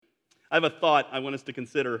I have a thought I want us to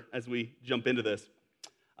consider as we jump into this.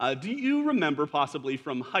 Do you remember possibly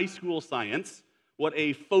from high school science what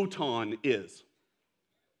a photon is?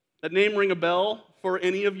 That name ring a bell for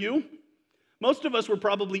any of you? Most of us were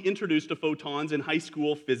probably introduced to photons in high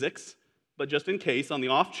school physics, but just in case, on the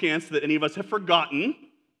off chance that any of us have forgotten,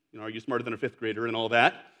 are you smarter than a fifth grader and all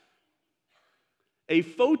that? A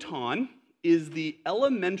photon is the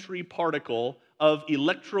elementary particle of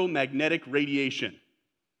electromagnetic radiation.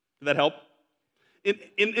 Did that help?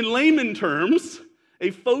 In layman terms,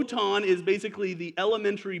 a photon is basically the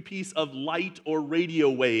elementary piece of light or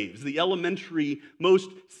radio waves, the elementary,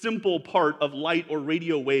 most simple part of light or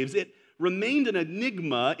radio waves. It remained an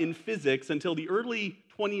enigma in physics until the early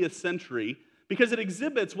 20th century because it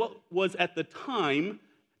exhibits what was at the time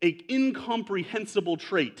an incomprehensible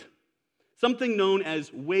trait, something known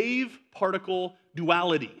as wave-particle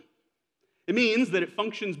duality. It means that it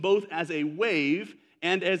functions both as a wave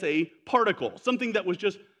and as a particle, something that was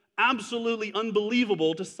just absolutely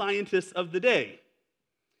unbelievable to scientists of the day.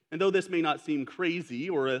 And though this may not seem crazy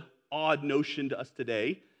or an odd notion to us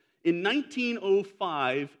today, in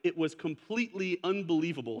 1905, it was completely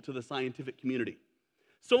unbelievable to the scientific community.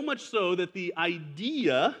 So much so that the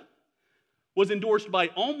idea was endorsed by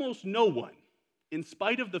almost no one, in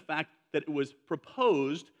spite of the fact that it was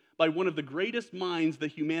proposed by one of the greatest minds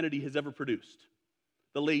that humanity has ever produced,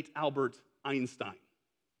 the late Albert Einstein.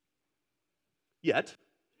 Yet,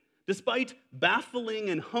 despite baffling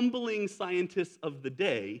and humbling scientists of the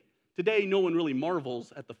day, today no one really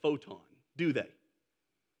marvels at the photon, do they?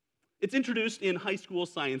 It's introduced in high school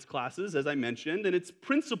science classes, as I mentioned, and its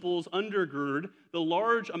principles undergird the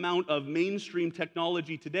large amount of mainstream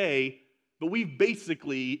technology today, but we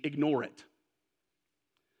basically ignore it.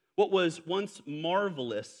 What was once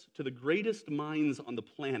marvelous to the greatest minds on the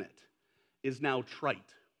planet is now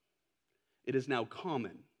trite. It is now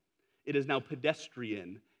common. It is now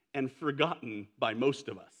pedestrian and forgotten by most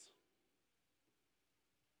of us.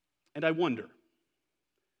 And I wonder,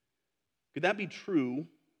 could that be true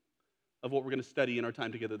of what we're going to study in our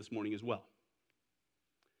time together this morning as well?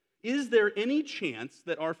 Is there any chance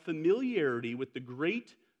that our familiarity with the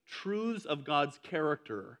great truths of God's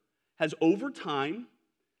character has over time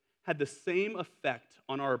had the same effect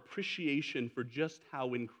on our appreciation for just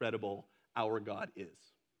how incredible our God is?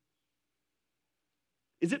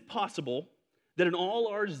 Is it possible that in all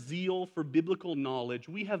our zeal for biblical knowledge,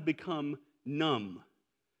 we have become numb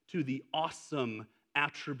to the awesome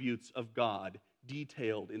attributes of God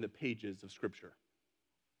detailed in the pages of Scripture?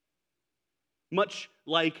 Much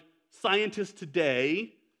like scientists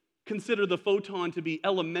today consider the photon to be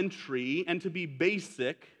elementary and to be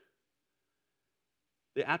basic,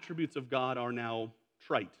 the attributes of God are now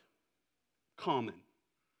trite, common,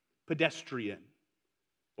 pedestrian,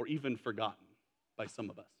 or even forgotten by some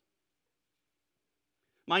of us.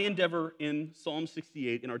 My endeavor in Psalm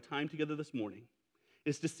 68 in our time together this morning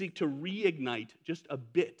is to seek to reignite just a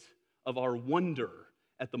bit of our wonder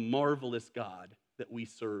at the marvelous God that we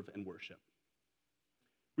serve and worship.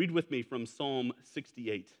 Read with me from Psalm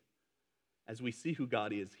 68 as we see who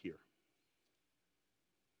God is here.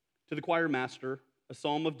 To the choir master, a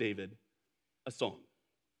psalm of David, a song.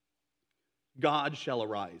 God shall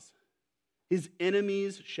arise. His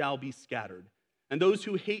enemies shall be scattered, and those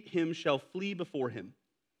who hate him shall flee before him.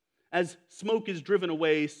 As smoke is driven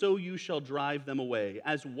away, so you shall drive them away.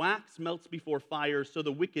 As wax melts before fire, so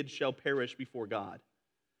the wicked shall perish before God.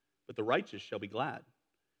 But the righteous shall be glad.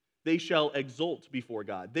 They shall exult before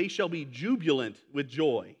God. They shall be jubilant with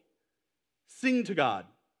joy. Sing to God.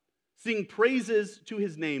 Sing praises to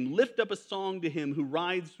his name. Lift up a song to him who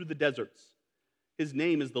rides through the deserts. His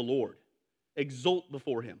name is the Lord. Exult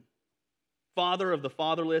before him. Father of the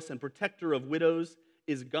fatherless and protector of widows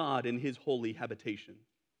is God in his holy habitation.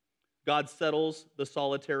 God settles the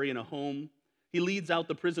solitary in a home. He leads out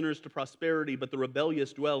the prisoners to prosperity, but the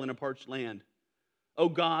rebellious dwell in a parched land. O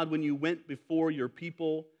God, when you went before your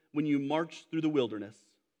people, when you marched through the wilderness,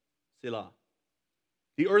 Selah.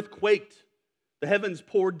 The earth quaked. The heavens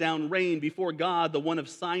poured down rain before God, the one of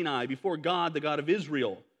Sinai, before God, the God of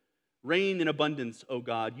Israel. Rain in abundance, O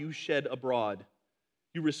God, you shed abroad.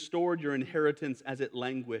 You restored your inheritance as it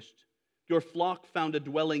languished. Your flock found a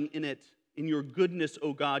dwelling in it. In your goodness,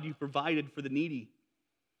 O God, you provided for the needy.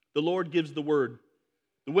 The Lord gives the word.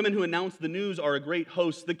 The women who announce the news are a great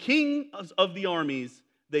host. The king of the armies,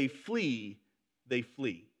 they flee, they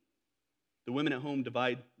flee. The women at home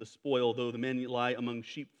divide the spoil, though the men lie among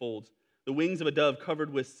sheepfolds. The wings of a dove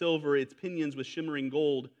covered with silver, its pinions with shimmering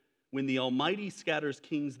gold. When the Almighty scatters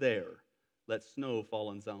kings there, let snow fall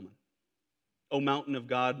on Zalman. O mountain of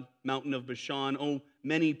God, mountain of Bashan, O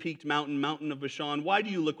many-peaked mountain, mountain of Bashan, why do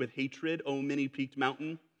you look with hatred, O many-peaked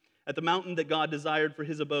mountain? At the mountain that God desired for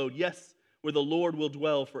his abode, yes, where the Lord will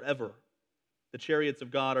dwell forever. The chariots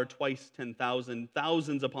of God are twice 10,000,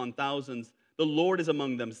 thousands upon thousands. The Lord is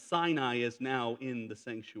among them. Sinai is now in the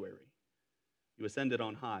sanctuary. You ascended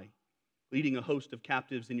on high, leading a host of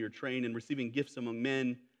captives in your train and receiving gifts among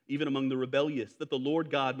men, even among the rebellious, that the Lord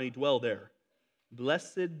God may dwell there.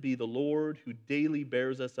 Blessed be the Lord who daily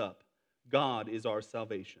bears us up. God is our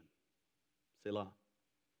salvation. Selah.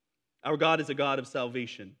 Our God is a God of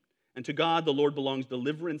salvation, and to God the Lord belongs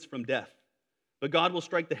deliverance from death. But God will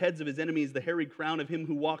strike the heads of his enemies, the hairy crown of him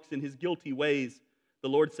who walks in his guilty ways. The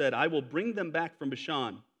Lord said, I will bring them back from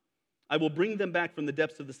Bashan. I will bring them back from the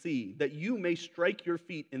depths of the sea, that you may strike your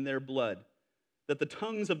feet in their blood, that the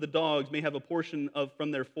tongues of the dogs may have a portion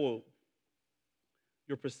from their foe.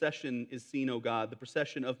 Your procession is seen, O God, the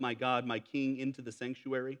procession of my God, my King, into the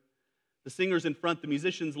sanctuary. The singers in front, the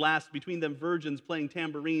musicians last, between them virgins playing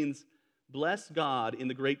tambourines. Bless God in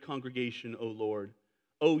the great congregation, O Lord.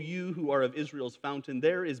 O you who are of Israel's fountain,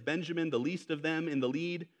 there is Benjamin, the least of them, in the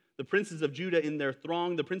lead, the princes of Judah in their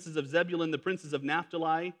throng, the princes of Zebulun, the princes of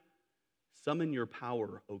Naphtali. Summon your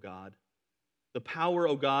power, O God, the power,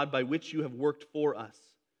 O God, by which you have worked for us.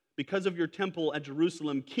 Because of your temple at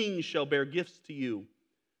Jerusalem, kings shall bear gifts to you.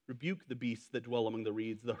 Rebuke the beasts that dwell among the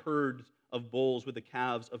reeds, the herds of bulls with the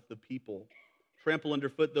calves of the people. Trample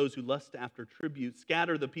underfoot those who lust after tribute.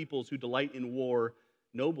 Scatter the peoples who delight in war.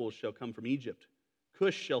 Nobles shall come from Egypt.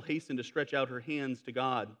 Cush shall hasten to stretch out her hands to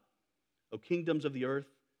God. O kingdoms of the earth,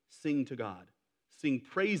 sing to God. Sing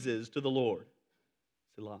praises to the Lord.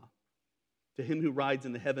 Selah. To him who rides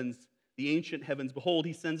in the heavens, the ancient heavens, behold,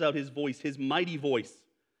 he sends out his voice, his mighty voice.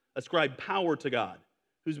 Ascribe power to God,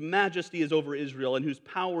 whose majesty is over Israel and whose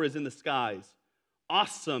power is in the skies.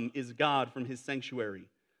 Awesome is God from his sanctuary.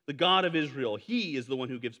 The God of Israel, he is the one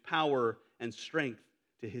who gives power and strength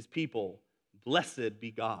to his people. Blessed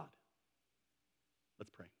be God.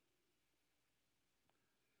 Let's pray.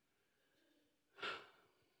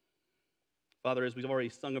 Father, as we've already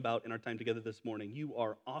sung about in our time together this morning, you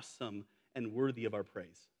are awesome and worthy of our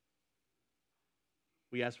praise.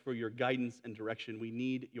 We ask for your guidance and direction. We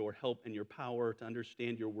need your help and your power to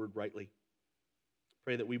understand your word rightly.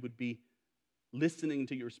 Pray that we would be listening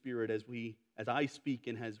to your Spirit as I speak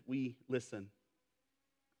and as we listen.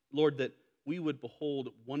 Lord, that we would behold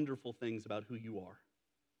wonderful things about who you are.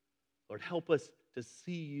 Lord, help us to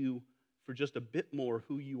see you for just a bit more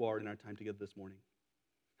who you are in our time together this morning.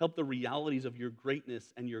 Help the realities of your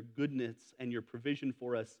greatness and your goodness and your provision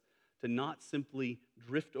for us to not simply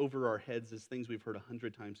drift over our heads as things we've heard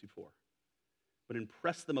 100 times before, but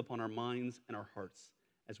impress them upon our minds and our hearts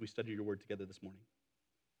as we study your word together this morning.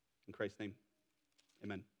 In Christ's name,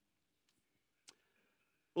 amen.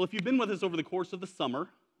 Well, if you've been with us over the course of the summer,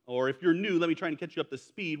 or if you're new, let me try and catch you up to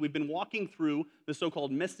speed. We've been walking through the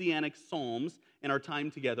so-called Messianic Psalms in our time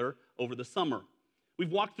together over the summer.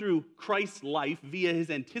 We've walked through Christ's life via his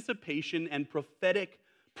anticipation and prophetic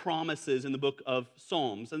promises in the book of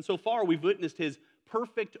Psalms. And so far, we've witnessed his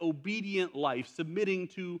perfect, obedient life, submitting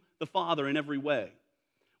to the Father in every way.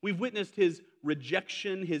 We've witnessed his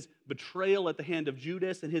rejection, his betrayal at the hand of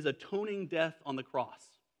Judas, and his atoning death on the cross.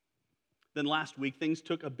 Then last week, things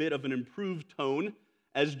took a bit of an improved tone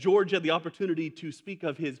as George had the opportunity to speak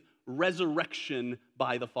of his resurrection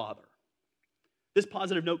by the Father. This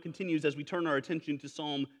positive note continues as we turn our attention to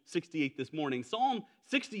Psalm 68 this morning. Psalm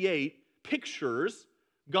 68 pictures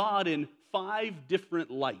God in 5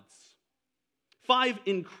 different lights. 5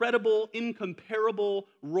 incredible, incomparable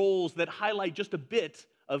roles that highlight just a bit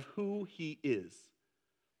of who he is.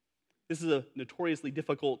 This is a notoriously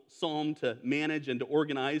difficult psalm to manage and to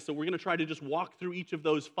organize, so we're going to try to just walk through each of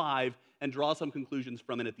those 5 and draw some conclusions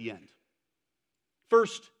from it at the end.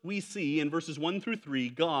 First, we see in verses 1 through 3,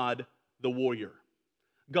 God the warrior.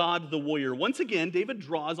 God the warrior. Once again, David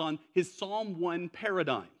draws on his Psalm 1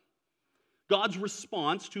 paradigm. God's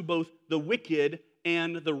response to both the wicked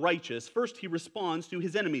and the righteous. First, he responds to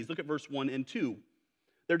his enemies. Look at verse 1 and 2.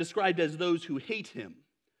 They're described as those who hate him.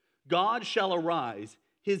 God shall arise.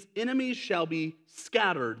 His enemies shall be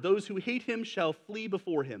scattered. Those who hate him shall flee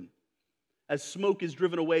before him. As smoke is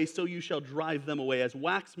driven away, so you shall drive them away. As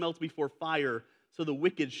wax melts before fire, so the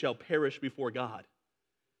wicked shall perish before God.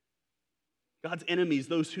 God's enemies,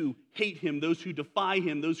 those who hate him, those who defy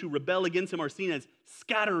him, those who rebel against him are seen as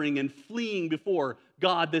scattering and fleeing before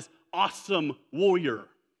God, this awesome warrior.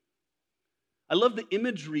 I love the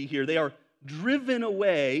imagery here. They are driven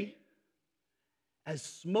away as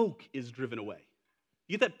smoke is driven away.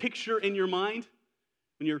 You get that picture in your mind?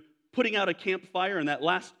 When you're putting out a campfire and that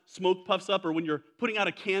last smoke puffs up, or when you're putting out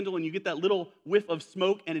a candle and you get that little whiff of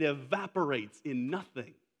smoke and it evaporates in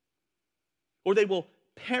nothing. Or they will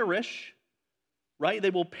perish, right? They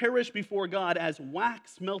will perish before God as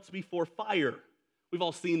wax melts before fire. We've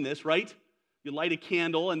all seen this, right? You light a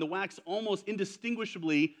candle and the wax almost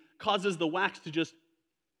indistinguishably causes the wax to just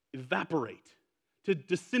evaporate, to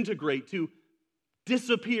disintegrate, to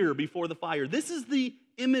disappear before the fire. This is the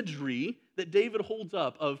imagery that David holds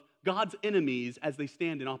up of God's enemies as they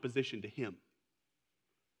stand in opposition to him.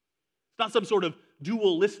 It's not some sort of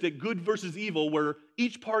dualistic good versus evil where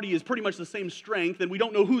each party is pretty much the same strength and we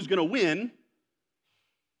don't know who's going to win.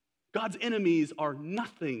 God's enemies are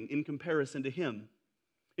nothing in comparison to him.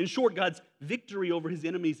 In short, God's victory over his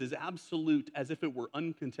enemies is absolute, as if it were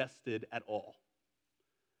uncontested at all.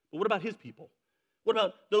 But what about his people? What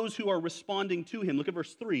about those who are responding to him? Look at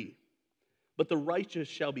verse 3. But the righteous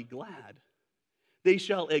shall be glad. They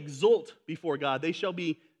shall exult before God. They shall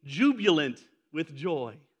be jubilant with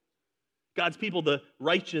joy. God's people, the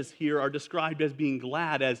righteous here, are described as being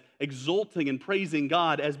glad, as exulting and praising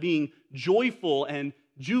God, as being joyful and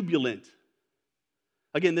jubilant.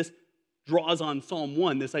 Again, this draws on Psalm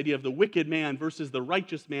 1, this idea of the wicked man versus the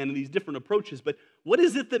righteous man and these different approaches. But what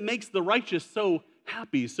is it that makes the righteous so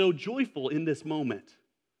happy, so joyful in this moment?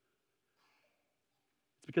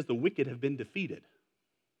 It's because the wicked have been defeated.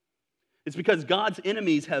 It's because God's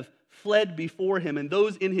enemies have fled before him, and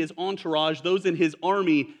those in his entourage, those in his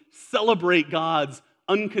army, celebrate God's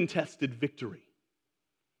uncontested victory.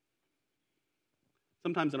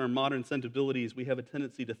 Sometimes in our modern sensibilities, we have a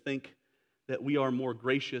tendency to think that we are more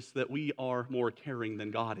gracious, that we are more caring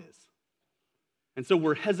than God is. And so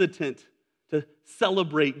we're hesitant to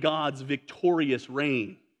celebrate God's victorious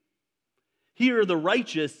reign. Here, the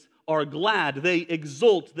righteous are glad, they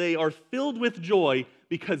exult, they are filled with joy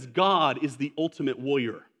because God is the ultimate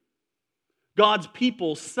warrior. God's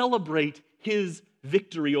people celebrate his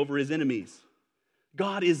victory over his enemies.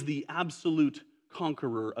 God is the absolute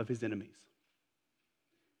conqueror of his enemies.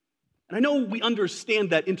 And I know we understand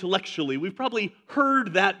that intellectually. We've probably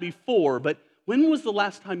heard that before, but when was the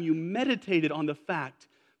last time you meditated on the fact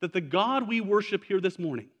that the God we worship here this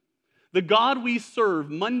morning, the God we serve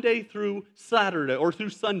Monday through Saturday or through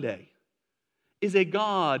Sunday, is a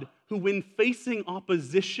God who, when facing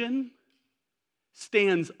opposition,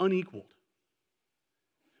 stands unequaled?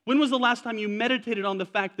 When was the last time you meditated on the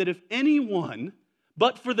fact that if anyone,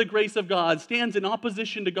 but for the grace of God, stands in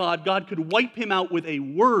opposition to God, God could wipe him out with a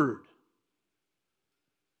word?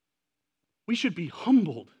 We should be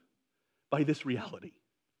humbled by this reality.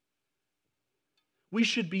 We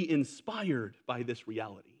should be inspired by this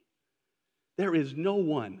reality. There is no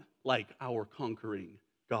one like our conquering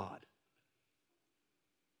God.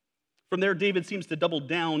 From there, David seems to double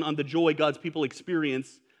down on the joy God's people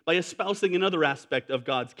experience by espousing another aspect of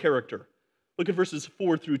God's character. Look at verses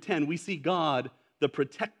 4 through 10. We see God, the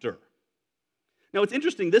protector. Now, it's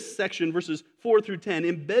interesting, this section, verses 4 through 10,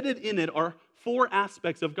 embedded in it are four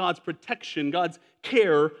aspects of God's protection, God's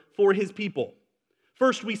care for his people.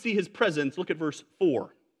 First, we see his presence. Look at verse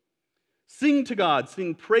 4. Sing to God,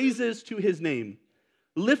 sing praises to his name.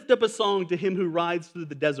 Lift up a song to him who rides through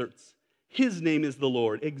the deserts. His name is the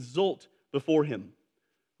Lord. Exult before him.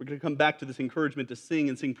 We're going to come back to this encouragement to sing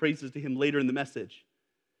and sing praises to him later in the message.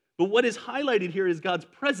 But what is highlighted here is God's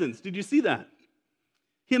presence. Did you see that?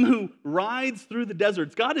 Him who rides through the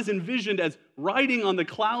deserts. God is envisioned as riding on the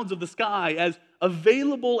clouds of the sky, as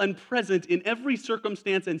available and present in every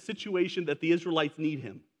circumstance and situation that the Israelites need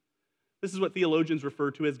him. This is what theologians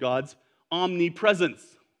refer to as God's omnipresence.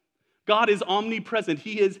 God is omnipresent.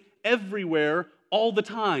 He is everywhere all the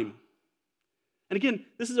time. And again,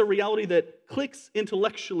 this is a reality that clicks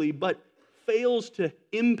intellectually but fails to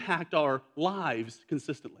impact our lives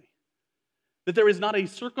consistently. That there is not a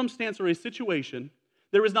circumstance or a situation,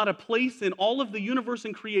 there is not a place in all of the universe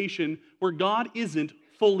and creation where God isn't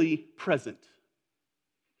fully present.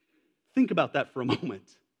 Think about that for a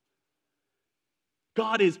moment.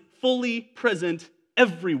 God is fully present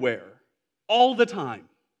everywhere, all the time,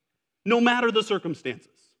 no matter the circumstances.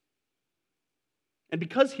 And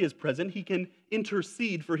because he is present, he can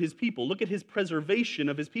intercede for his people. Look at his preservation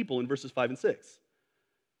of his people in verses 5 and 6.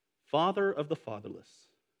 Father of the fatherless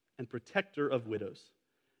and protector of widows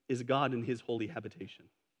is God in his holy habitation.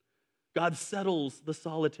 God settles the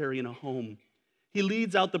solitary in a home. He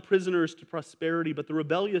leads out the prisoners to prosperity, but the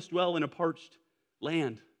rebellious dwell in a parched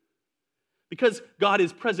land. Because God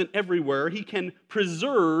is present everywhere, he can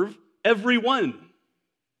preserve everyone.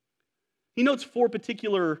 He notes four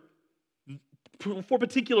particular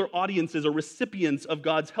audiences or recipients of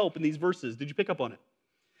God's help in these verses. Did you pick up on it?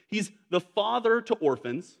 He's the father to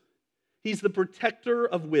orphans. He's the protector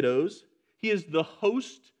of widows. He is the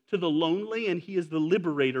host to the lonely, and he is the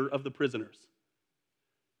liberator of the prisoners.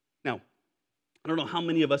 Now, I don't know how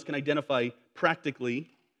many of us can identify practically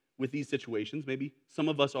with these situations. Maybe some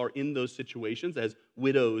of us are in those situations as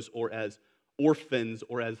widows or as orphans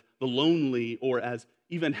or as the lonely or as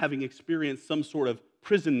even having experienced some sort of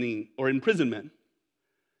prisoning or imprisonment.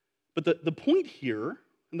 But the point here,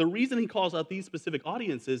 and the reason he calls out these specific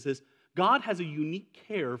audiences, is God has a unique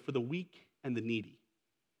care for the weak and the needy.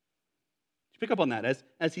 Pick up on that.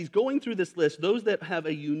 As he's going through this list, those that have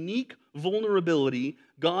a unique vulnerability,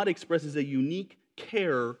 God expresses a unique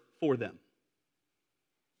care for them.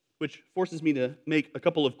 Which forces me to make a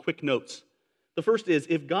couple of quick notes. The first is,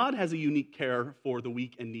 if God has a unique care for the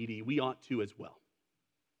weak and needy, we ought to as well.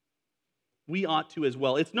 We ought to as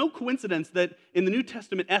well. It's no coincidence that in the New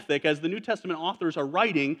Testament ethic, as the New Testament authors are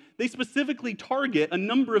writing, they specifically target a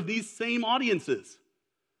number of these same audiences.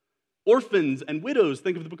 Orphans and widows,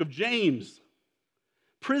 think of the book of James.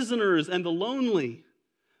 Prisoners and the lonely.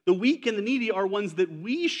 The weak and the needy are ones that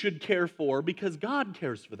we should care for because God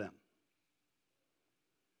cares for them.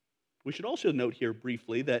 We should also note here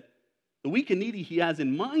briefly that the weak and needy he has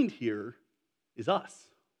in mind here is us.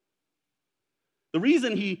 The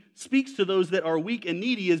reason he speaks to those that are weak and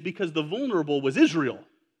needy is because the vulnerable was Israel.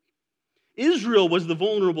 Israel was the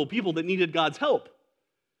vulnerable people that needed God's help.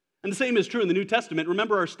 And the same is true in the New Testament.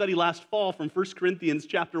 Remember our study last fall from 1 Corinthians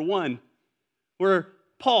chapter 1, where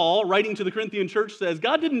Paul, writing to the Corinthian church, says,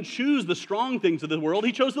 God didn't choose the strong things of the world,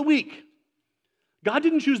 he chose the weak. God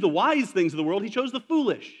didn't choose the wise things of the world, he chose the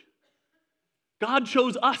foolish. God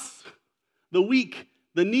chose us, the weak,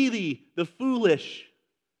 the needy, the foolish,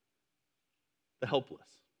 the helpless.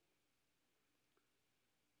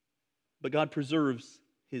 But God preserves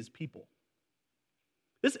his people.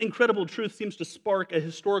 This incredible truth seems to spark a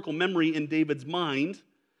historical memory in David's mind,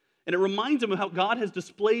 and it reminds him of how God has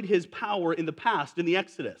displayed his power in the past, in the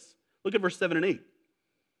Exodus. Look at verse 7 and 8.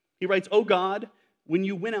 He writes, O God, when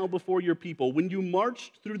you went out before your people, when you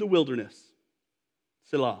marched through the wilderness,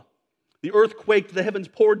 Selah, the earth quaked, the heavens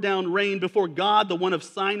poured down rain before God, the one of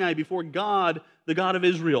Sinai, before God, the God of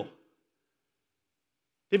Israel.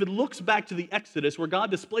 David looks back to the Exodus where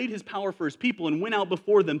God displayed his power for his people and went out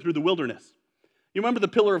before them through the wilderness. You remember the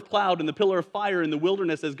pillar of cloud and the pillar of fire in the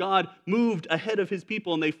wilderness as God moved ahead of his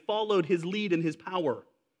people and they followed his lead and his power.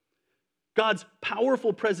 God's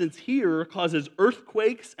powerful presence here causes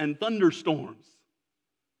earthquakes and thunderstorms.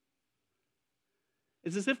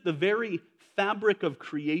 It's as if the very fabric of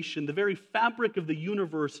creation, the very fabric of the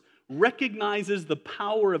universe recognizes the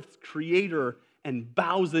power of its creator and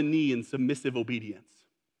bows a knee in submissive obedience.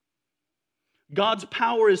 God's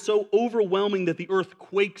power is so overwhelming that the earth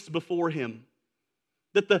quakes before him,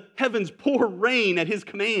 that the heavens pour rain at his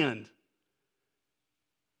command.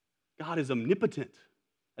 God is omnipotent,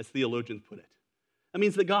 as theologians put it. That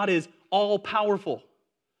means that God is all-powerful.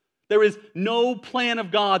 There is no plan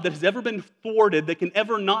of God that has ever been thwarted that can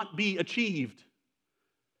ever not be achieved.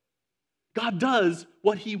 God does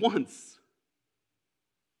what he wants.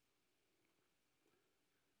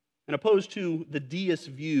 And opposed to the deist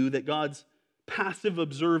view that God's passive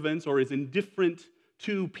observance or is indifferent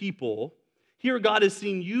to people, here God is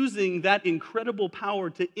seen using that incredible power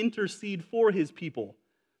to intercede for his people.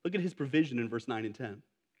 Look at his provision in verse 9 and 10. It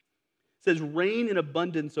says, rain in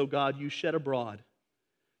abundance, O God, you shed abroad.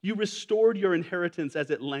 You restored your inheritance as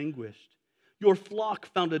it languished. Your flock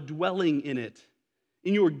found a dwelling in it.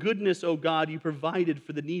 In your goodness, O God, you provided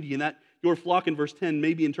for the needy. And that your flock in verse 10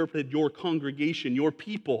 may be interpreted your congregation, your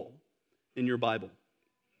people in your Bible.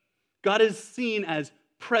 God is seen as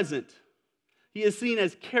present. He is seen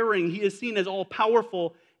as caring. He is seen as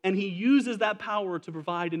all-powerful. And he uses that power to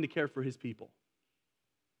provide and to care for his people.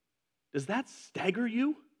 Does that stagger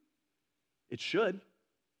you? It should.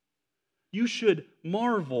 You should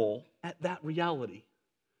marvel at that reality.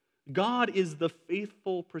 God is the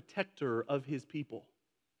faithful protector of his people.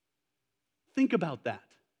 Think about that.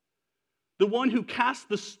 The one who cast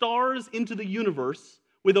the stars into the universe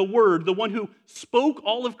with a word, the one who spoke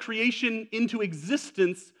all of creation into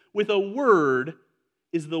existence with a word,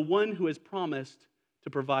 is the one who has promised to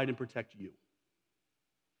provide and protect you.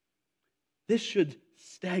 This should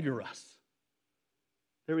stagger us.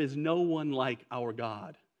 There is no one like our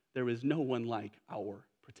God. There is no one like our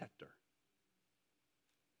protector.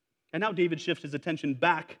 And now David shifts his attention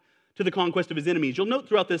back to the conquest of his enemies. You'll note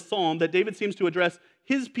throughout this psalm that David seems to address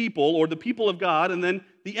his people, or the people of God, and then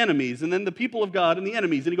the enemies, and then the people of God and the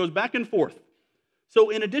enemies, and he goes back and forth. So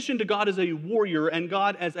in addition to God as a warrior and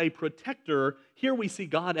God as a protector, here we see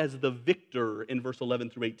God as the victor in verse 11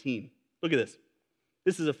 through 18. Look at this.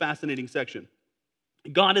 This is a fascinating section.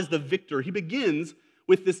 God is the victor. He begins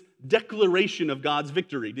with this declaration of God's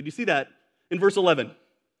victory. Did you see that in verse 11?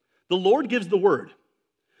 The Lord gives the word.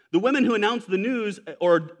 The women who announce the news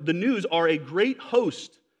are a great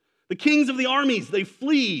host. The kings of the armies, they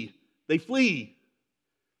flee. They flee.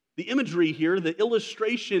 The imagery here, the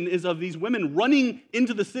illustration is of these women running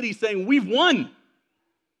into the city saying, "We've won.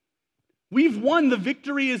 We've won. The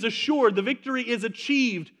victory is assured. The victory is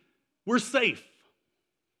achieved. We're safe."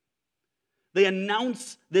 They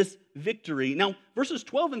announce this victory. Now, verses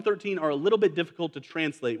 12 and 13 are a little bit difficult to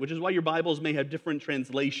translate, which is why your Bibles may have different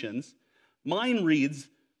translations. Mine reads,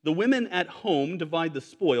 "The women at home divide the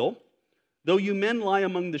spoil. Though you men lie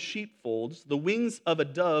among the sheepfolds, the wings of a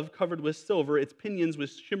dove covered with silver, its pinions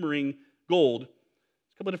with shimmering gold."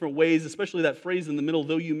 A couple of different ways, especially that phrase in the middle,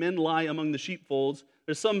 "though you men lie among the sheepfolds."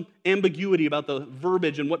 There's some ambiguity about the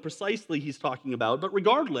verbiage and what precisely he's talking about. But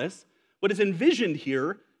regardless, what is envisioned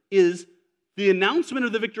here is the announcement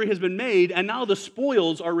of the victory has been made, and now the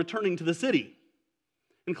spoils are returning to the city.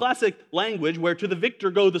 In classic language, where to the victor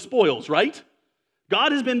go the spoils, right?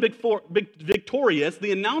 God has been victorious,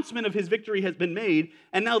 the announcement of his victory has been made,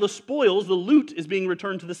 and now the spoils, the loot, is being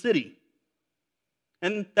returned to the city.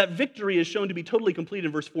 And that victory is shown to be totally complete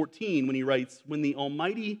in verse 14 when he writes, "When the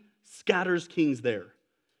Almighty scatters kings there,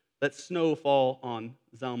 let snow fall on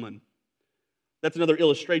Zalmon." That's another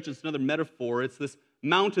illustration, it's another metaphor. It's this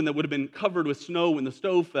mountain that would have been covered with snow when the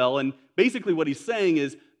snow fell, and basically what he's saying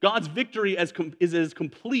is God's victory is as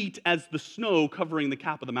complete as the snow covering the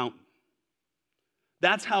cap of the mountain.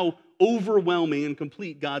 That's how overwhelming and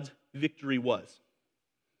complete God's victory was.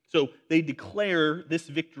 So they declare this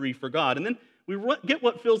victory for God. And then we get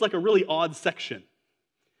what feels like a really odd section.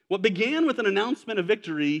 What began with an announcement of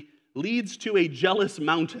victory leads to a jealous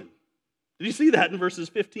mountain. Did you see that in verses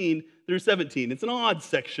 15 through 17? It's an odd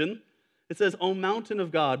section. It says, "O mountain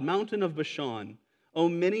of God, mountain of Bashan, O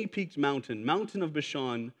many-peaked mountain, mountain of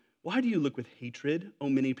Bashan, why do you look with hatred, O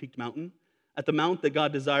many-peaked mountain? At the mount that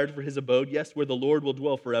God desired for his abode, yes, where the Lord will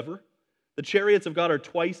dwell forever. The chariots of God are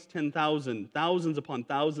twice 10,000, thousands upon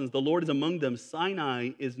thousands. The Lord is among them.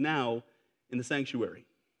 Sinai is now in the sanctuary."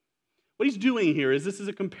 What he's doing here is this is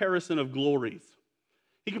a comparison of glories.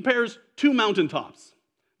 He compares two mountaintops.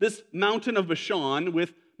 This mountain of Bashan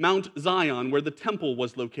with Mount Zion, where the temple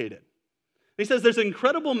was located. He says there's an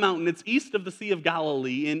incredible mountain. It's east of the Sea of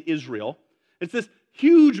Galilee in Israel. It's this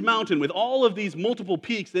huge mountain with all of these multiple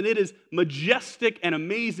peaks, and it is majestic and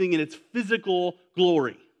amazing in its physical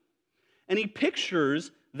glory. And he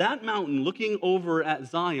pictures that mountain looking over at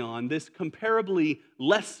Zion, this comparably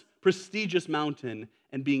less prestigious mountain,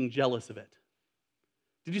 and being jealous of it.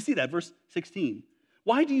 Did you see that? Verse 16.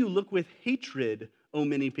 "Why do you look with hatred, O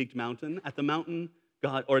many-peaked mountain, at the mountain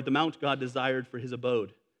God, or at the mount God desired for his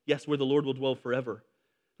abode? Yes, where the Lord will dwell forever."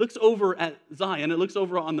 Looks over at Zion, it looks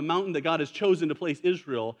over on the mountain that God has chosen to place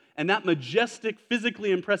Israel, and that majestic, physically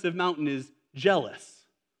impressive mountain is jealous.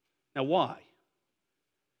 Now why?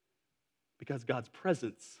 Because God's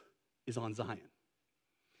presence is on Zion.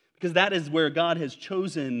 Because that is where God has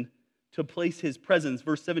chosen to place his presence.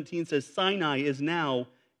 Verse 17 says, "Sinai is now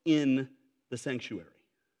in the sanctuary."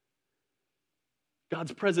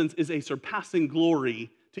 God's presence is a surpassing glory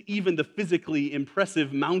to even the physically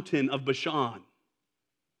impressive mountain of Bashan.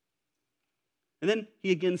 And then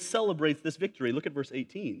he again celebrates this victory. Look at verse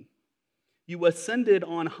 18. "You ascended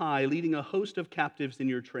on high, leading a host of captives in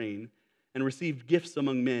your train, and received gifts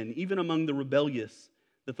among men, even among the rebellious,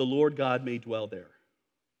 that the Lord God may dwell there."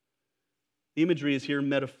 The imagery is here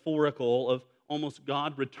metaphorical of almost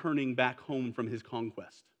God returning back home from his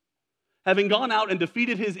conquest. Having gone out and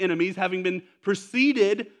defeated his enemies, having been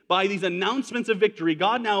preceded by these announcements of victory,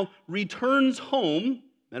 God now returns home,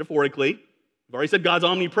 metaphorically. We've already said God's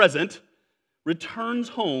omnipresent. Returns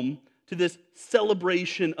home to this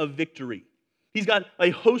celebration of victory. He's got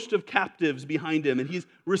a host of captives behind him, and he's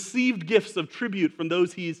received gifts of tribute from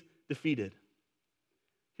those he's defeated.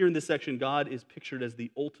 Here in this section, God is pictured as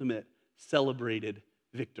the ultimate celebrated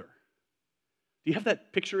victor. Do you have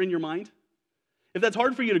that picture in your mind? If that's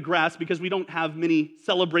hard for you to grasp because we don't have many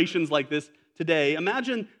celebrations like this today,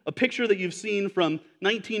 imagine a picture that you've seen from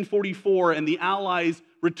 1944 and the Allies'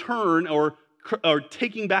 return or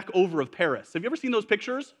taking back over of Paris. Have you ever seen those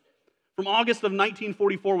pictures? From August of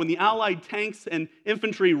 1944, when the Allied tanks and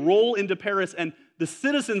infantry roll into Paris and the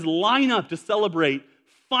citizens line up to celebrate,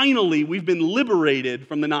 finally, we've been liberated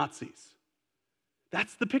from the Nazis.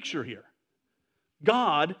 That's the picture here.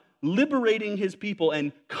 God liberating his people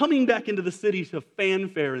and coming back into the city to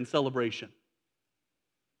fanfare and celebration.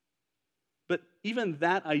 But even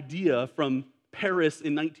that idea from Paris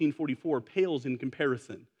in 1944 pales in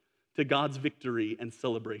comparison to God's victory and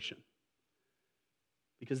celebration.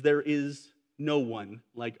 because there is no one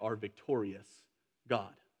like our victorious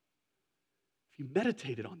God. If you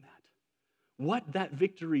meditated on that, what that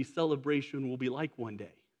victory celebration will be like one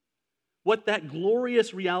day, what that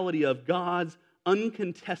glorious reality of God's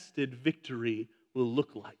uncontested victory will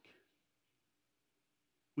look like,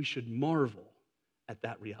 we should marvel at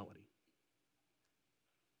that reality.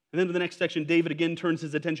 And then to the next section, David again turns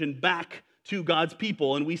his attention back to God's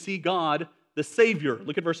people, and we see God, the Savior.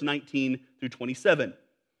 Look at verse 19 through 27.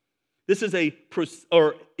 This is it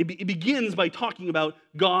begins by talking about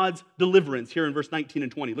God's deliverance here in verse 19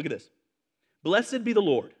 and 20. Look at this. Blessed be the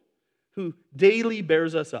Lord, who daily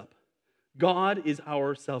bears us up. God is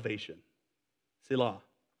our salvation. Selah.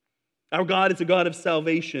 Our God is a God of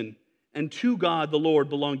salvation, and to God the Lord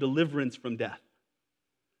belong deliverance from death.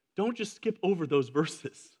 Don't just skip over those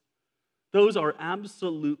verses. Those are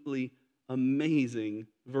absolutely amazing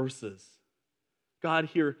verses. God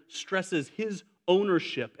here stresses his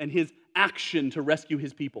ownership and his action to rescue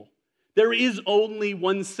his people. There is only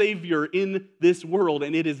one Savior in this world,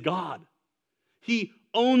 and it is God. He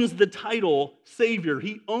owns the title Savior.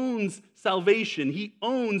 He owns salvation. He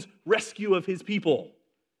owns rescue of his people.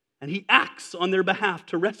 And he acts on their behalf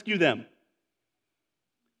to rescue them.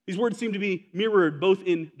 These words seem to be mirrored both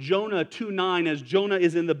in Jonah 2:9, as Jonah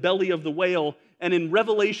is in the belly of the whale, and in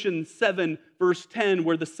Revelation 7, verse 10,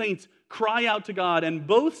 where the saints cry out to God, and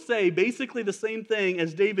both say basically the same thing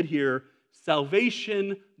as David here: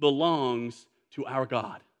 salvation belongs to our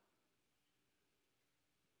God.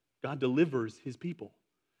 God delivers his people.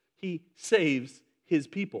 He saves his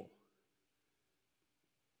people.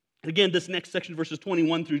 Again, this next section, verses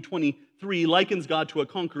 21 through 23, likens God to a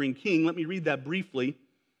conquering king. Let me read that briefly.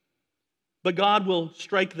 But God will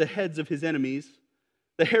strike the heads of his enemies,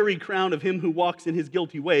 the hairy crown of him who walks in his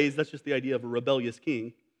guilty ways. That's just the idea of a rebellious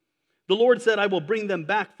king. The Lord said, I will bring them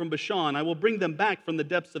back from Bashan. I will bring them back from the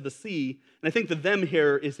depths of the sea. And I think the them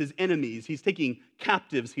here is his enemies. He's taking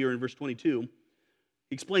captives here in verse 22.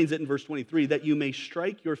 He explains it in verse 23, that you may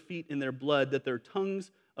strike your feet in their blood, that their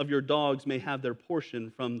tongues of your dogs may have their portion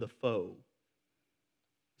from the foe.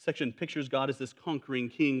 This section pictures God as this conquering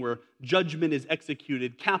king where judgment is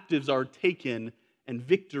executed, captives are taken, and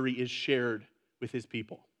victory is shared with his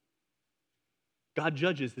people. God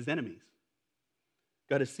judges his enemies.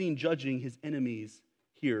 God is seen judging his enemies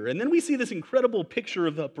here. And then we see this incredible picture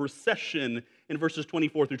of a procession in verses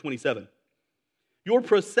 24 through 27. Your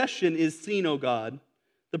procession is seen, O God,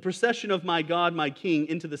 the procession of my God, my King,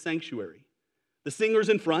 into the sanctuary. The singers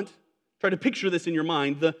in front, try to picture this in your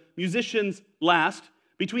mind, the musicians last,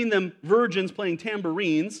 between them virgins playing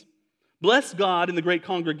tambourines. Bless God in the great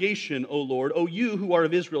congregation, O Lord, O you who are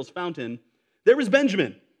of Israel's fountain. There is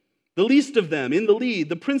Benjamin, the least of them, in the lead,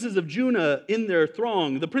 the princes of Judah in their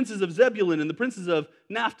throng, the princes of Zebulun and the princes of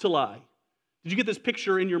Naphtali. Did you get this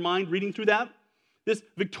picture in your mind reading through that? This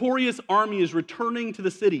victorious army is returning to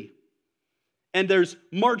the city. And there's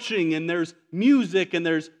marching, and there's music, and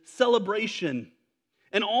there's celebration.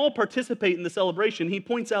 And all participate in the celebration. He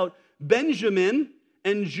points out Benjamin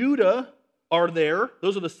and Judah are there.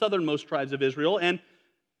 Those are the southernmost tribes of Israel. And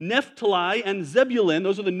Naphtali and Zebulun,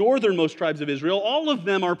 those are the northernmost tribes of Israel. All of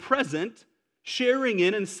them are present, sharing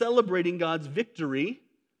in and celebrating God's victory.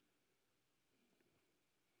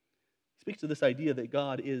 He speaks to this idea that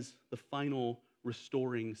God is the final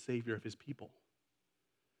restoring Savior of his people.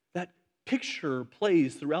 That picture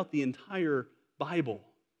plays throughout the entire Bible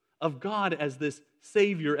of God as this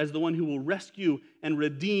Savior, as the one who will rescue and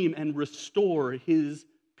redeem and restore his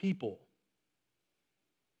people.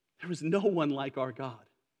 There is no one like our God.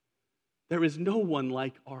 There is no one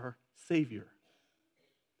like our Savior.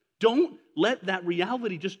 Don't let that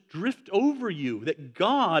reality just drift over you, that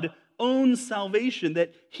God owns salvation,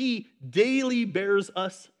 that he daily bears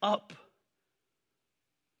us up.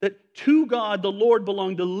 That to God the Lord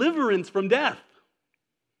belong deliverance from death.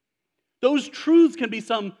 Those truths can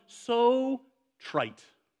become so trite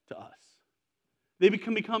to us. They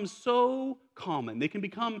can become so common. They can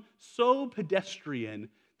become so pedestrian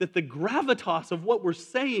that the gravitas of what we're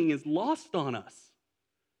saying is lost on us.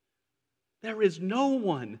 There is no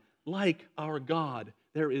one like our God.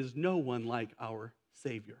 There is no one like our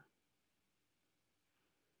Savior.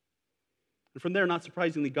 And from there, not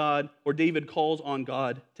surprisingly, God or David calls on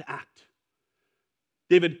God to act.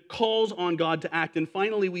 David calls on God to act. And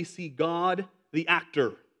finally, we see God, the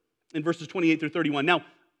actor, in verses 28 through 31. Now,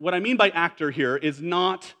 what I mean by actor here is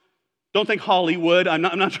not, don't think Hollywood. I'm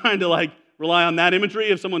not trying to rely on that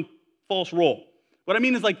imagery of someone false role. What I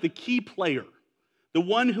mean is the key player, the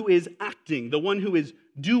one who is acting, the one who is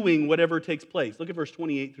doing whatever takes place. Look at verse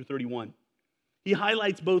 28 through 31. He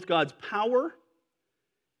highlights both God's power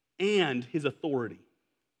and his authority.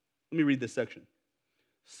 Let me read this section.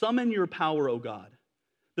 Summon your power, O God,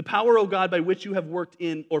 the power, O God, by which you have worked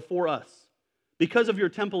in or for us. Because of your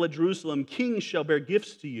temple at Jerusalem, kings shall bear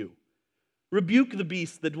gifts to you. Rebuke the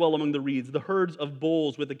beasts that dwell among the reeds, the herds of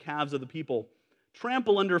bulls with the calves of the people.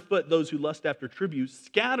 Trample underfoot those who lust after tribute.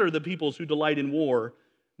 Scatter the peoples who delight in war.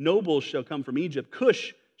 Nobles shall come from Egypt.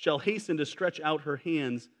 Cush shall hasten to stretch out her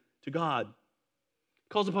hands to God.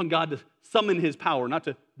 Calls upon God to summon his power, not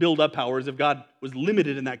to build up power as if God was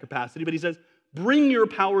limited in that capacity, but he says, bring your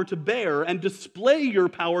power to bear and display your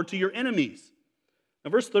power to your enemies.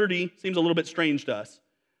 Now, verse 30 seems a little bit strange to us.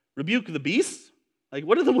 Rebuke the beasts? Like,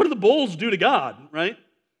 what do the bulls do to God, right?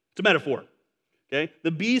 It's a metaphor, okay?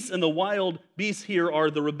 The beasts and the wild beasts here are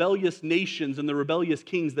the rebellious nations and the rebellious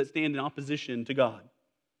kings that stand in opposition to God.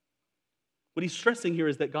 What he's stressing here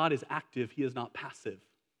is that God is active, he is not passive.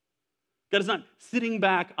 God is not sitting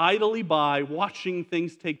back idly by, watching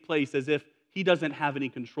things take place as if he doesn't have any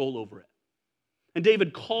control over it. And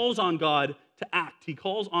David calls on God to act. He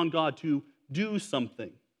calls on God to do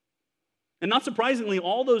something. And not surprisingly,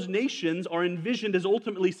 all those nations are envisioned as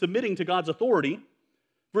ultimately submitting to God's authority.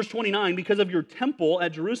 Verse 29, because of your temple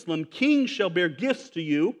at Jerusalem, kings shall bear gifts to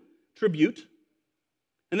you, tribute.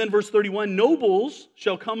 And then verse 31, nobles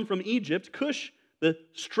shall come from Egypt. Cush, the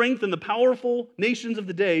strength and the powerful nations of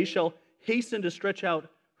the day, shall hasten to stretch out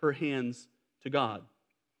her hands to God.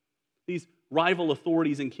 These rival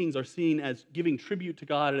authorities and kings are seen as giving tribute to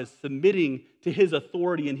God and as submitting to his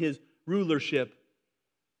authority and his rulership.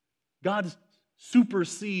 God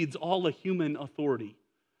supersedes all a human authority.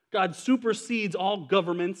 God supersedes all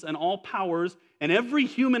governments and all powers and every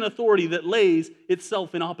human authority that lays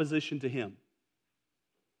itself in opposition to him.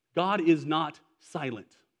 God is not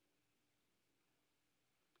silent.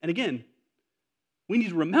 And again, we need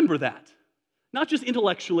to remember that, not just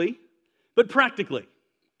intellectually, but practically.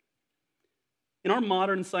 In our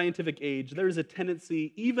modern scientific age, there is a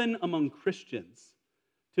tendency, even among Christians,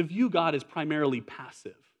 to view God as primarily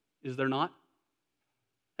passive. Is there not?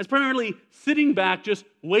 As primarily sitting back, just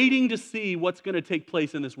waiting to see what's going to take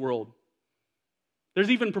place in this world. There's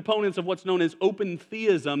even proponents of what's known as open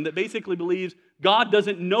theism that basically believes God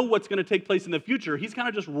doesn't know what's going to take place in the future. He's kind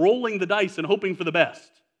of just rolling the dice and hoping for the best.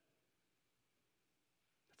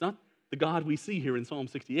 It's not the God we see here in Psalm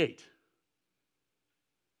 68.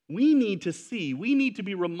 We need to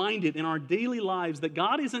be reminded in our daily lives that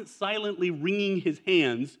God isn't silently wringing his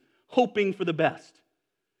hands, hoping for the best.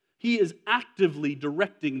 He is actively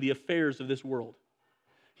directing the affairs of this world.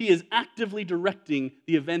 He is actively directing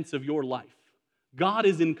the events of your life. God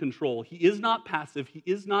is in control. He is not passive. He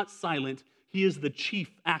is not silent. He is the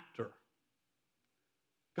chief actor.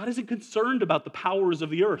 God isn't concerned about the powers of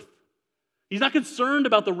the earth. He's not concerned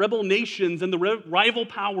about the rebel nations and the rival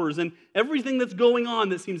powers and everything that's going on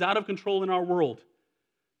that seems out of control in our world.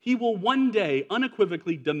 He will one day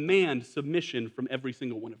unequivocally demand submission from every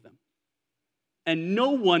single one of them. And no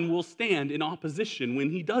one will stand in opposition when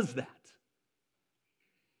he does that.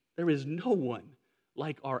 There is no one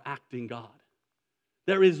like our acting God.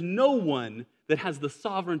 There is no one that has the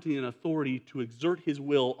sovereignty and authority to exert his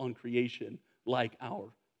will on creation like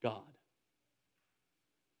our God.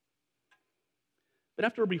 But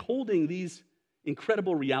after beholding these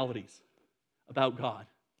incredible realities about God,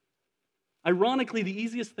 ironically, the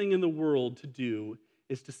easiest thing in the world to do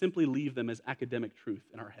is to simply leave them as academic truth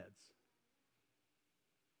in our heads.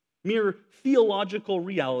 Mere theological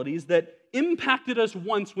realities that impacted us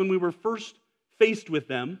once when we were first faced with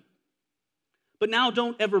them, but now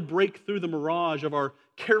don't ever break through the mirage of our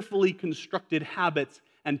carefully constructed habits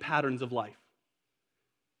and patterns of life.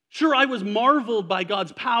 Sure, I was marveled by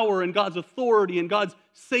God's power and God's authority and God's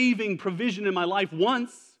saving provision in my life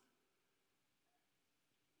once,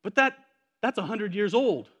 but that's 100 years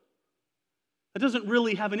old. That doesn't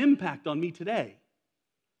really have an impact on me today.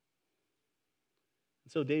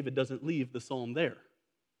 So David doesn't leave the psalm there.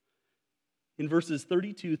 In verses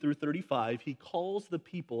 32 through 35, he calls the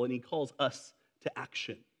people and he calls us to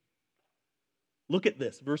action. Look at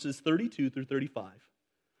this, verses 32 through 35.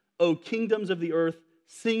 O kingdoms of the earth,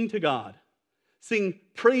 sing to God. Sing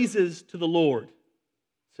praises to the Lord.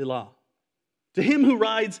 Selah. To him who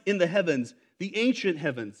rides in the heavens, the ancient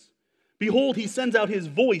heavens. Behold, he sends out his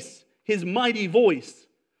voice, his mighty voice.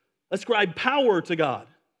 Ascribe power to God,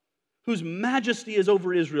 whose majesty is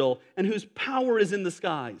over Israel and whose power is in the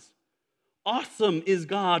skies. Awesome is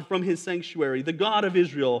God from his sanctuary, the God of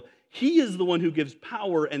Israel. He is the one who gives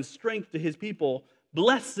power and strength to his people.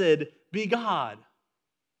 Blessed be God.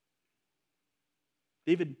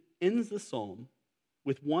 David ends the psalm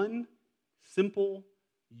with one simple,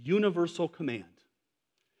 universal command.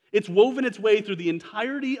 It's woven its way through the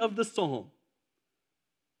entirety of the psalm.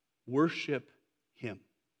 worship him.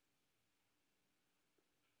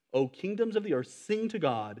 O kingdoms of the earth, sing to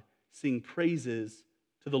God, sing praises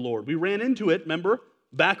to the Lord. We ran into it, remember,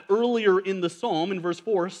 back earlier in the psalm in verse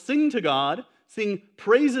 4. Sing to God, sing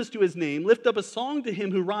praises to his name, lift up a song to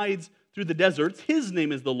him who rides through the deserts. His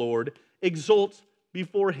name is the Lord. Exult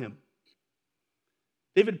before him.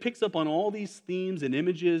 David picks up on all these themes and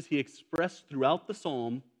images he expressed throughout the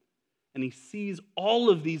psalm, and he sees all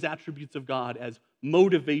of these attributes of God as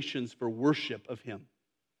motivations for worship of him.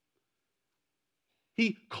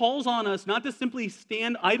 He calls on us not to simply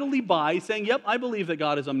stand idly by saying, yep, I believe that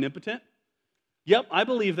God is omnipotent. Yep, I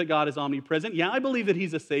believe that God is omnipresent. Yeah, I believe that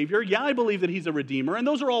he's a savior. Yeah, I believe that he's a redeemer. And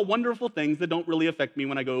those are all wonderful things that don't really affect me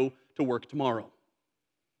when I go to work tomorrow.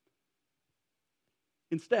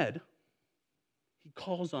 Instead, he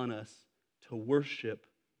calls on us to worship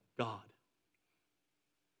God.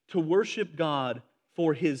 To worship God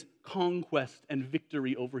for his conquest and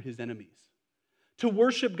victory over his enemies. To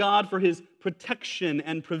worship God for his protection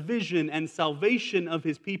and provision and salvation of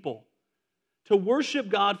his people. To worship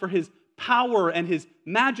God for his power and his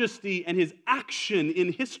majesty and his action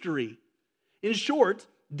in history. In short,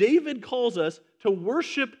 David calls us to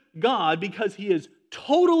worship God because he is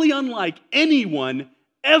totally unlike anyone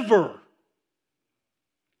ever.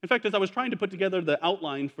 In fact, as I was trying to put together the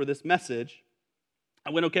outline for this message,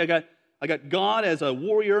 I went, okay, I got God as a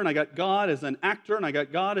warrior, and I got God as an actor, and I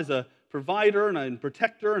got God as a provider and a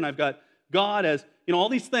protector, and I've got God as, all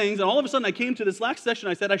these things. And all of a sudden I came to this last session,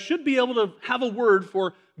 I said I should be able to have a word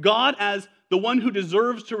for God as the one who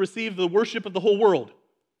deserves to receive the worship of the whole world.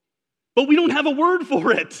 But we don't have a word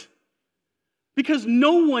for it because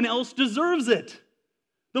no one else deserves it.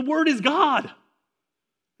 The word is God.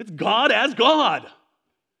 It's God as God.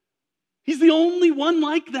 He's the only one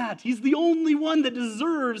like that. He's the only one that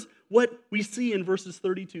deserves what we see in verses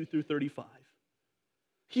 32 through 35.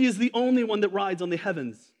 He is the only one that rides on the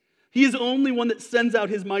heavens. He is the only one that sends out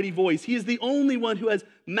his mighty voice. He is the only one who has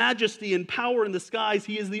majesty and power in the skies.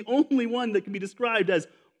 He is the only one that can be described as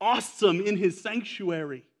awesome in his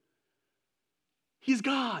sanctuary. He's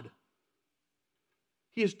God.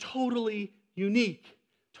 He is totally unique,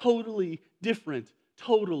 totally different,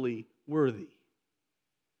 totally worthy.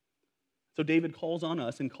 So David calls on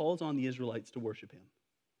us and calls on the Israelites to worship him.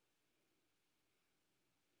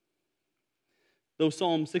 Though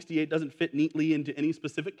Psalm 68 doesn't fit neatly into any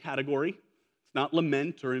specific category, it's not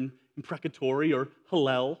lament or imprecatory or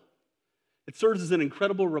hallel, it serves as an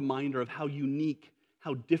incredible reminder of how unique,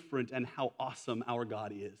 how different, and how awesome our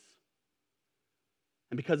God is.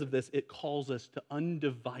 And because of this, it calls us to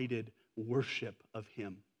undivided worship of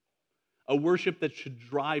him. A worship that should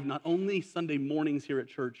drive not only Sunday mornings here at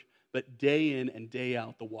church, but day in and day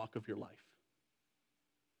out the walk of your life.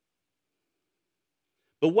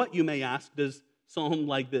 But what, you may ask, does a psalm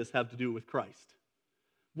like this have to do with Christ?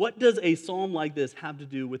 What does a psalm like this have to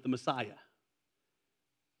do with the Messiah?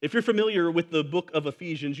 If you're familiar with the book of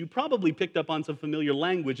Ephesians, you probably picked up on some familiar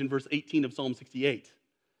language in verse 18 of Psalm 68.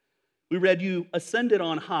 We read, "You ascended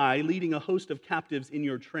on high, leading a host of captives in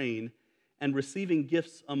your train and receiving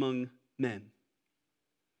gifts among men."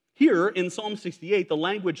 Here in Psalm 68, the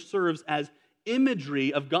language serves as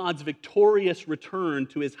imagery of God's victorious return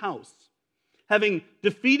to his house. Having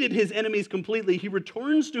defeated his enemies completely, he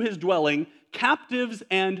returns to his dwelling, captives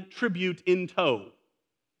and tribute in tow.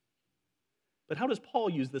 But how does Paul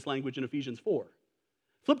use this language in Ephesians 4?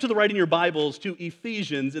 Flip to the right in your Bibles to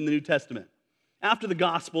Ephesians in the New Testament. After the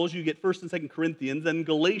Gospels, you get 1st and 2nd Corinthians, then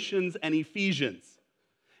Galatians and Ephesians.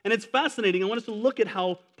 And it's fascinating. I want us to look at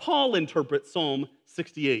how Paul interprets Psalm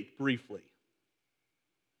 68 briefly.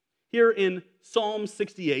 Here in Psalm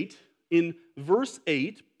 68, in verse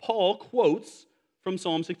 8, Paul quotes from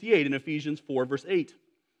Psalm 68 in Ephesians 4, verse 8.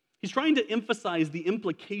 He's trying to emphasize the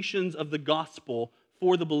implications of the gospel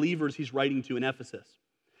for the believers he's writing to in Ephesus.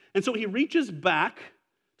 And so he reaches back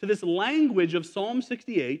to this language of Psalm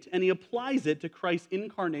 68 and he applies it to Christ's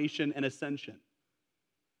incarnation and ascension.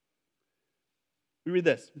 We read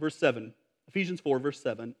this, verse 7, Ephesians 4, verse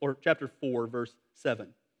 7, or chapter 4, verse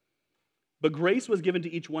 7. "But grace was given to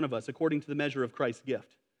each one of us according to the measure of Christ's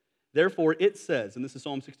gift. Therefore it says," and this is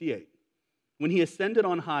Psalm 68, "when he ascended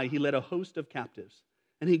on high, he led a host of captives,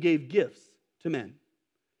 and he gave gifts to men."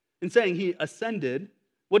 In saying he ascended,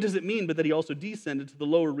 what does it mean but that he also descended to the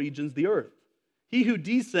lower regions of the earth? He who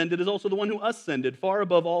descended is also the one who ascended far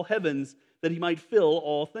above all heavens, that he might fill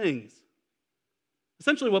all things.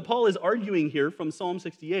 Essentially, what Paul is arguing here from Psalm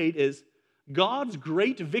 68 is God's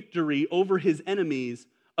great victory over his enemies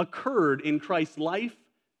occurred in Christ's life,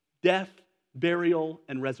 death, burial,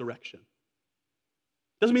 and resurrection.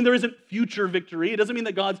 Doesn't mean there isn't future victory. It doesn't mean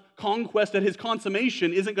that God's conquest at his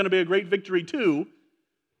consummation isn't going to be a great victory too.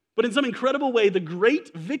 But in some incredible way, the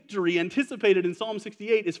great victory anticipated in Psalm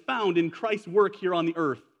 68 is found in Christ's work here on the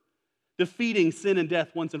earth, defeating sin and death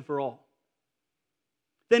once and for all.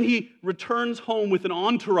 Then he returns home with an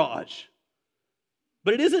entourage.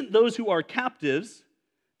 But it isn't those who are captives,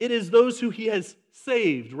 it is those who he has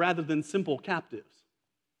saved rather than simple captives.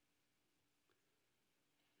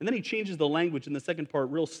 And then he changes the language in the second part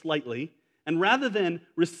real slightly. And rather than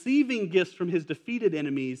receiving gifts from his defeated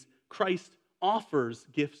enemies, Christ offers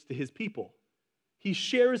gifts to his people. He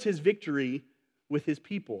shares his victory with his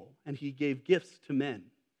people, and he gave gifts to men.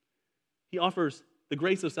 He offers the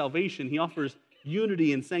grace of salvation. He offers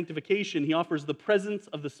unity and sanctification. He offers the presence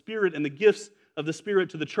of the Spirit and the gifts of the Spirit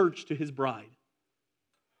to the church, to his bride.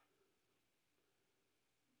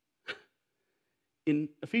 In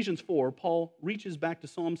Ephesians 4, Paul reaches back to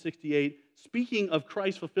Psalm 68, speaking of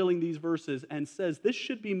Christ fulfilling these verses, and says this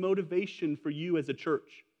should be motivation for you as a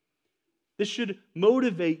church. This should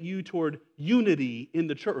motivate you toward unity in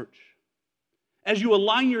the church. As you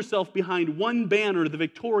align yourself behind one banner, the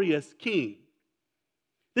victorious King.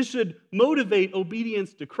 This should motivate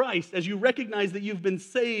obedience to Christ as you recognize that you've been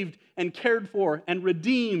saved and cared for and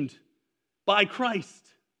redeemed by Christ.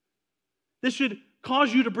 This should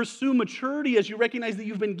cause you to pursue maturity as you recognize that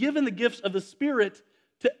you've been given the gifts of the Spirit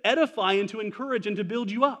to edify and to encourage and to build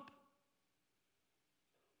you up.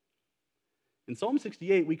 In Psalm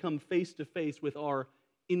 68, we come face to face with our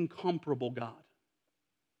incomparable God.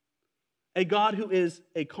 A God who is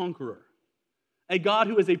a conqueror. A God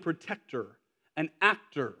who is a protector, an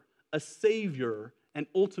actor, a savior, and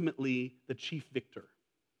ultimately the chief victor.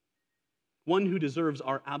 One who deserves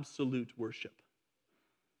our absolute worship.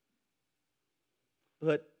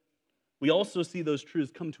 But we also see those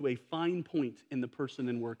truths come to a fine point in the person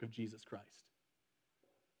and work of Jesus Christ.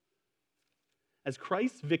 As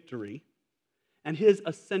Christ's victory and his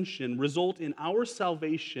ascension result in our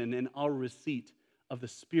salvation and our receipt of the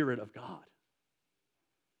Spirit of God.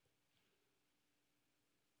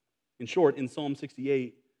 In short, in Psalm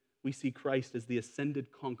 68, we see Christ as the ascended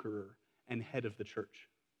conqueror and head of the church.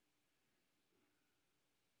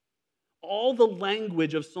 All the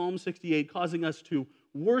language of Psalm 68 causing us to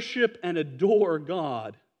worship and adore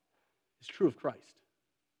God is true of Christ.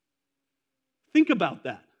 Think about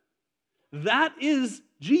that. That is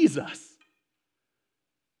Jesus.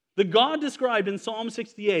 The God described in Psalm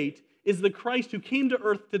 68 is the Christ who came to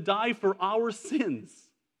earth to die for our sins.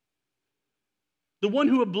 The one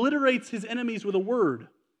who obliterates his enemies with a word.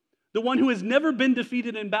 The one who has never been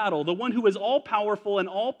defeated in battle. The one who is all-powerful and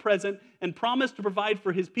all-present and promised to provide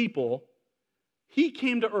for his people. He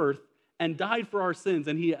came to earth and died for our sins,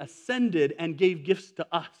 and he ascended and gave gifts to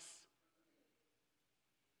us.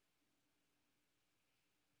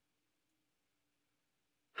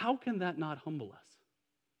 How can that not humble us?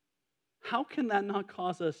 How can that not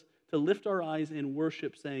cause us to lift our eyes in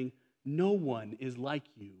worship saying, no one is like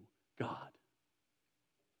you, God?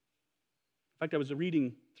 In fact, I was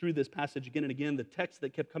reading through this passage again and again. The text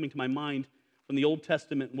that kept coming to my mind from the Old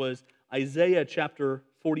Testament was Isaiah chapter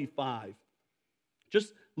 45.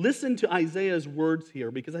 Just listen to Isaiah's words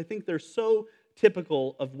here because I think they're so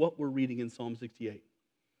typical of what we're reading in Psalm 68.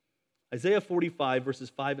 Isaiah 45 verses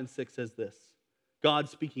 5 and 6 says this, God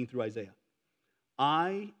speaking through Isaiah.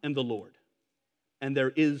 I am the Lord, and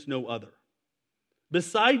there is no other.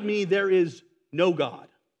 Beside me there is no God.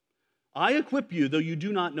 I equip you, though you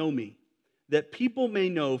do not know me, that people may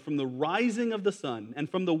know from the rising of the sun and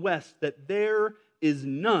from the west that there is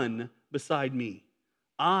none beside me.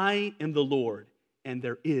 I am the Lord, and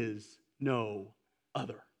there is no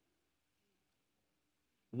other.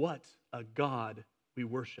 What a God we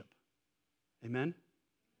worship. Amen?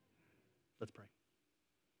 Let's pray.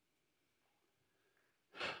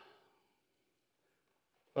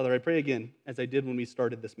 Father, I pray again, as I did when we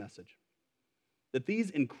started this message, that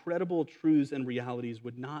these incredible truths and realities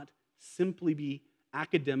would not simply be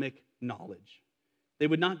academic knowledge. They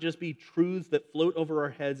would not just be truths that float over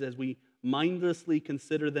our heads as we mindlessly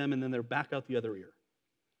consider them and then they're back out the other ear.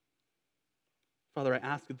 Father, I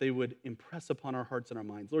ask that they would impress upon our hearts and our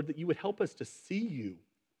minds. Lord, that you would help us to see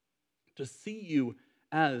you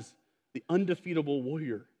as the undefeatable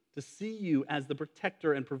warrior, to see you as the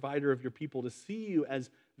protector and provider of your people, to see you as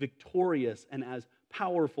victorious and as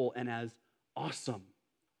powerful and as awesome.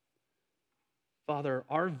 Father,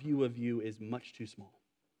 our view of you is much too small.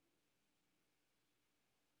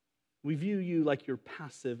 We view you like you're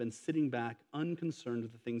passive and sitting back, unconcerned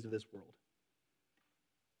with the things of this world.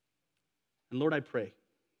 And Lord, I pray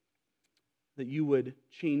that you would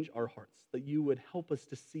change our hearts, that you would help us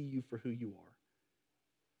to see you for who you are,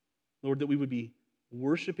 Lord, that we would be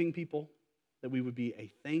worshiping people, that we would be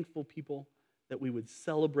a thankful people, that we would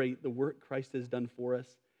celebrate the work Christ has done for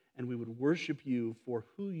us, and we would worship you for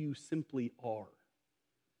who you simply are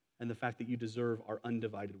and the fact that you deserve our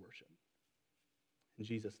undivided worship. In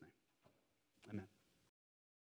Jesus' name.